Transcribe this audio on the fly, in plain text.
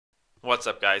What's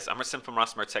up, guys? I'm Rasim from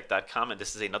RasimTech.com, and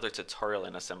this is another tutorial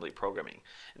in assembly programming.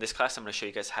 In this class, I'm going to show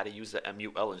you guys how to use the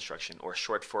MUL instruction, or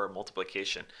short for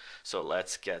multiplication. So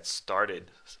let's get started.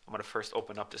 I'm going to first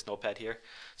open up this notepad here.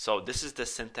 So this is the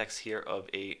syntax here of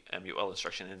a MUL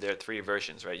instruction, and there are three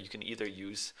versions, right? You can either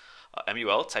use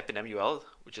MUL, type in MUL,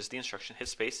 which is the instruction, hit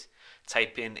space,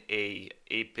 type in a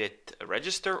 8-bit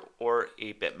register or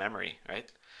 8-bit memory,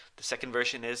 right? The second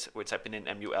version is we're typing in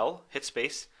MUL, hit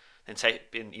space, and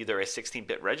type in either a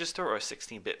 16-bit register or a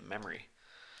 16-bit memory.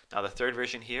 Now the third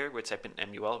version here, we're typing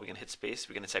MUL, we're going to hit space,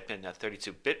 we're going to type in a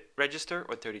 32-bit register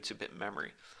or 32-bit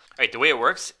memory. Alright, the way it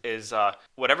works is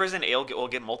whatever is in AL will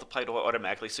get multiplied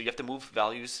automatically, so you have to move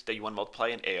values that you want to multiply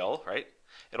in AL, right?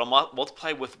 It'll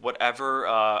multiply with whatever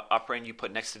operand you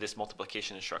put next to this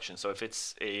multiplication instruction. So if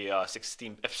it's a if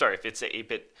it's a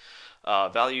 8-bit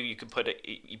value, you can put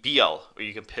a BL, or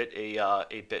you can put a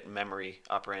 8-bit memory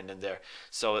operand in there.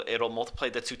 So it'll multiply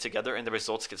the two together, and the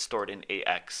results get stored in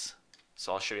AX.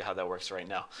 So I'll show you how that works right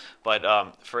now.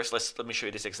 But first, let me show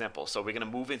you this example. So we're going to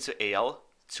move into AL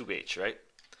 2H, right?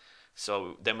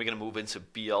 So then we're going to move into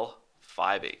BL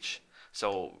 5H.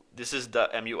 So this is the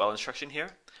MUL instruction here.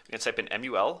 We're going to type in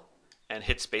MUL and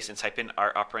hit space and type in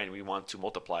our operand we want to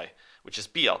multiply, which is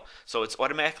BL. So it's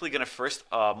automatically going to first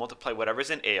multiply whatever's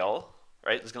in AL,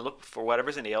 right? It's going to look for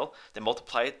whatever's in AL, then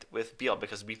multiply it with BL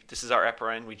because this is our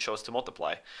operand we chose to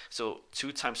multiply. So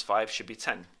 2 times 5 should be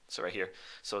 10. So right here.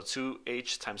 So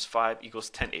 2H times 5 equals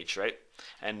 10H, right?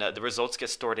 And the results get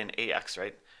stored in AX,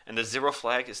 right? And the 0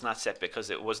 flag is not set because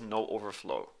it was no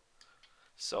overflow.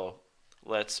 So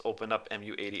let's open up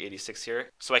MU8086 here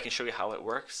so I can show you how it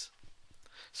works.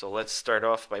 So let's start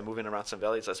off by moving around some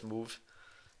values. Let's move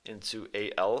into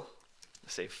AL,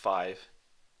 let's say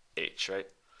 5H, right?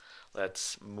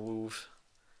 Let's move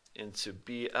into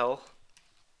BL,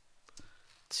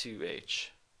 2H.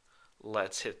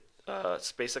 Let's hit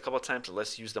space a couple of times.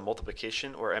 Let's use the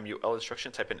multiplication or MUL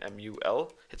instruction. Type in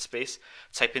MUL, hit space,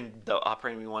 type in the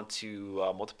operand we want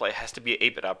to multiply. It has to be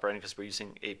an 8-bit operand because we're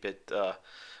using 8-bit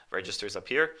registers up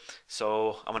here.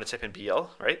 So I'm going to type in BL,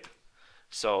 right?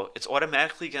 So it's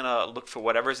automatically going to look for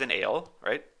whatever's in AL,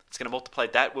 right? It's going to multiply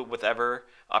that with whatever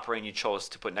operand you chose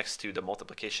to put next to the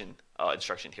multiplication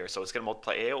instruction here. So it's going to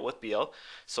multiply AL with BL.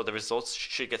 So the results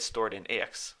should get stored in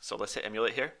AX. So let's hit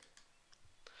emulate here.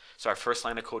 So our first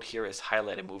line of code here is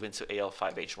highlighted, move into AL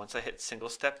 5H. Once I hit single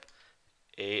step,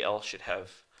 AL should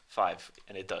have 5,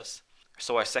 and it does.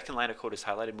 So our second line of code is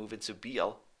highlighted, move into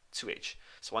BL 2H.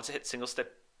 So once I hit single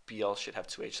step, BL should have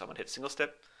 2H. So I'm going to hit single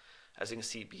step. As you can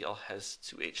see, BL has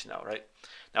 2H now, right?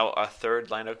 Now our third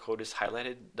line of code is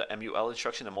highlighted, the MUL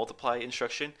instruction, the multiply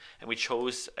instruction, and we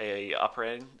chose a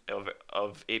operand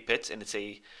of 8 bits, and it's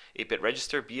a 8-bit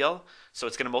register, BL. So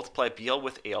it's going to multiply BL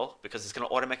with AL because it's going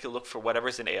to automatically look for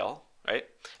whatever's in AL, right?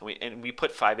 And we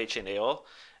put 5H in AL,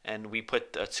 and we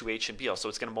put 2H in BL. So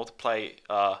it's going to multiply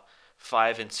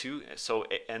 5 and 2,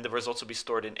 and the results will be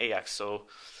stored in AX. So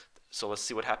let's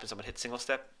see what happens. I'm going to hit single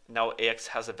step. Now AX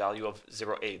has a value of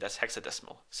 0A. That's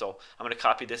hexadecimal. So I'm going to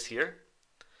copy this here.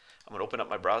 I'm going to open up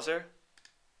my browser.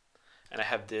 And I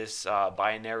have this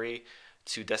binary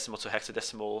to decimal to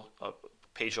hexadecimal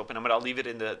page open. I'll leave it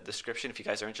in the description if you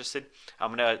guys are interested.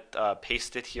 I'm going to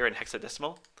paste it here in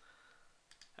hexadecimal.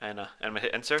 And I'm going to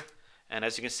hit enter. And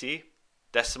as you can see,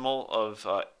 decimal of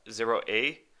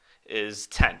 0A is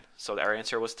 10. So our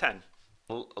answer was 10.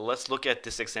 Let's look at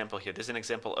this example here. This is an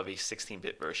example of a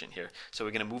 16-bit version here. So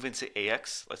we're going to move into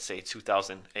AX, let's say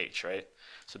 2000H, right?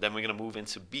 So then we're going to move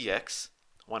into BX,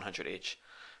 100H.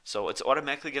 So it's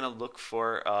automatically going to look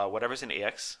for whatever's in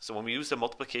AX. So when we use the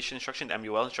multiplication instruction, the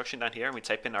MUL instruction down here, and we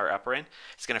type in our operand,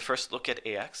 it's going to first look at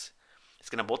AX. It's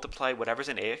going to multiply whatever's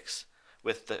in AX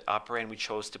with the operand we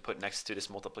chose to put next to this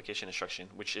multiplication instruction,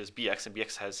 which is BX, and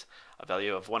BX has a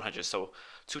value of 100. So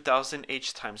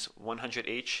 2000H times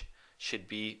 100H should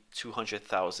be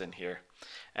 200,000 here.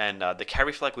 And the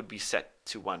carry flag would be set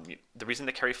to 1. The reason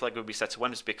the carry flag would be set to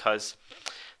 1 is because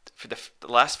for the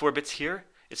last 4 bits here,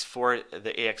 it's for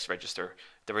the AX register.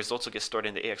 The results will get stored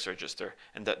in the AX register.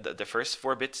 And the first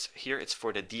 4 bits here, it's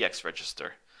for the DX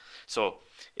register. So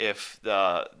if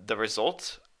the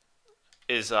result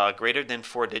is greater than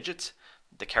 4 digits,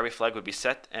 the carry flag would be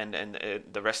set, and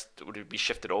the rest would be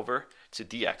shifted over to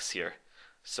DX here.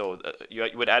 So you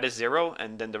would add a 0,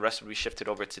 and then the rest would be shifted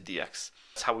over to DX.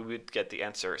 That's how we would get the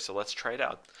answer. So let's try it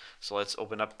out. So let's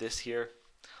open up this here.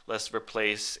 Let's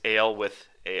replace AL with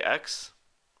AX.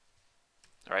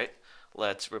 All right.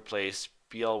 Let's replace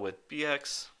BL with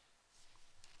BX.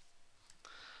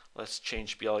 Let's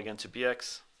change BL again to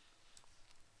BX.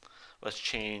 Let's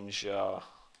change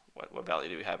what value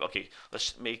do we have? Okay,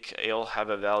 let's make AL have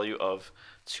a value of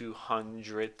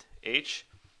 200h,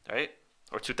 right?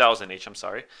 Or 2000h, I'm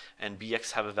sorry. And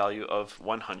bx have a value of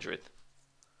 100h,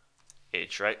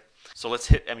 right? So let's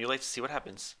hit emulate to see what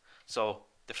happens. So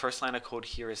the first line of code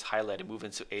here is highlighted, move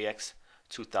into AX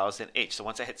 2000h. So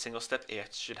once I hit single step,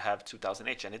 AX should have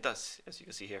 2000h, and it does, as you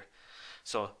can see here.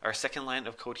 So our second line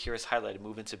of code here is highlighted,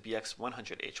 move into BX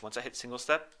 100h. Once I hit single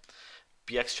step,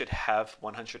 BX should have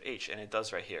 100h, and it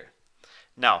does right here.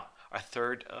 Now, our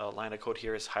third line of code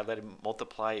here is highlighted,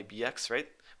 multiply BX, right?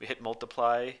 We hit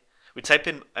multiply. We type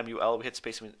in MUL, we hit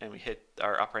space, and we hit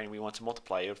our operating we want to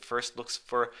multiply. It first looks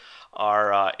for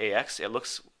our AX. It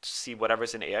looks to see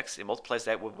whatever's in AX. It multiplies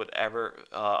that with whatever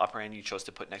operand you chose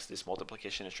to put next to this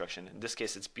multiplication instruction. In this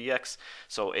case, it's BX.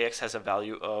 So AX has a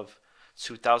value of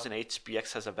 2000h.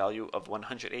 BX has a value of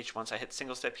 100h. Once I hit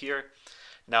single step here,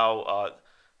 now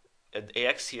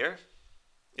AX here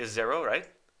is 0, right?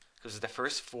 Because the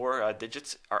first four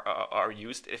digits are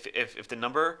used. If the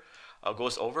number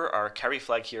goes over, our carry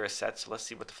flag here is set. So let's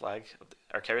see what the flag,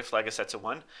 our carry flag is set to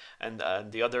 1, and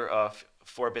the other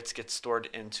 4 bits get stored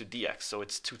into DX. So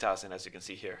it's 2000, as you can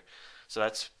see here. So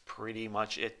that's pretty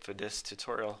much it for this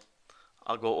tutorial.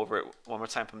 I'll go over it one more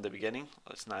time from the beginning.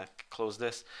 Let's not close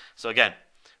this. So again,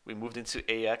 we moved into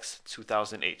AX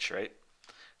 2000h, right?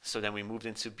 So then we moved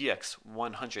into BX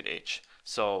 100h.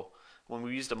 So when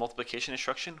we use the multiplication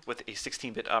instruction with a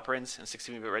 16-bit operands and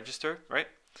 16-bit register, right?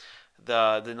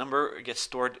 The number gets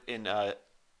stored in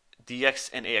DX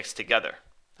and AX together,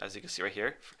 as you can see right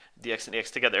here, DX and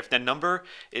AX together. If the number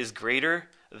is greater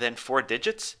than 4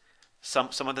 digits, some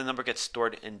of the number gets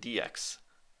stored in DX,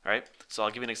 right? So I'll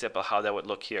give you an example of how that would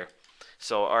look here.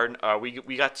 So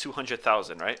we got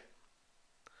 200,000, right?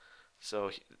 So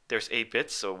there's 8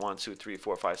 bits, so 1, 2, 3,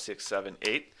 4, 5, 6, 7,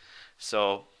 8.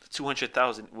 So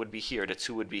 200,000 would be here, the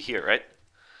 2 would be here, right?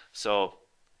 So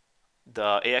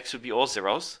the AX would be all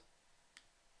zeros.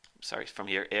 Sorry, from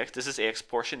here, AX. This is AX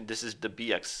portion. This is the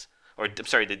BX, or I'm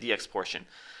sorry, the DX portion.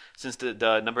 Since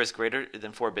the number is greater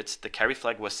than 4 bits, the carry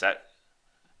flag was set,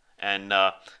 and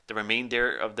the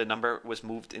remainder of the number was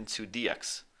moved into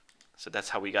DX. So that's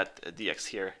how we got DX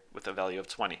here with a value of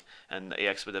 20, and the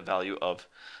AX with a value of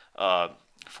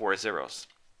 4 zeros.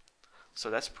 So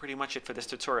that's pretty much it for this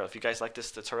tutorial. If you guys like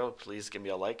this tutorial, please give me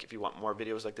a like. If you want more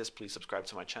videos like this, please subscribe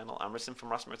to my channel. I'm Rasim from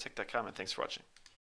RasimTech.com, and thanks for watching.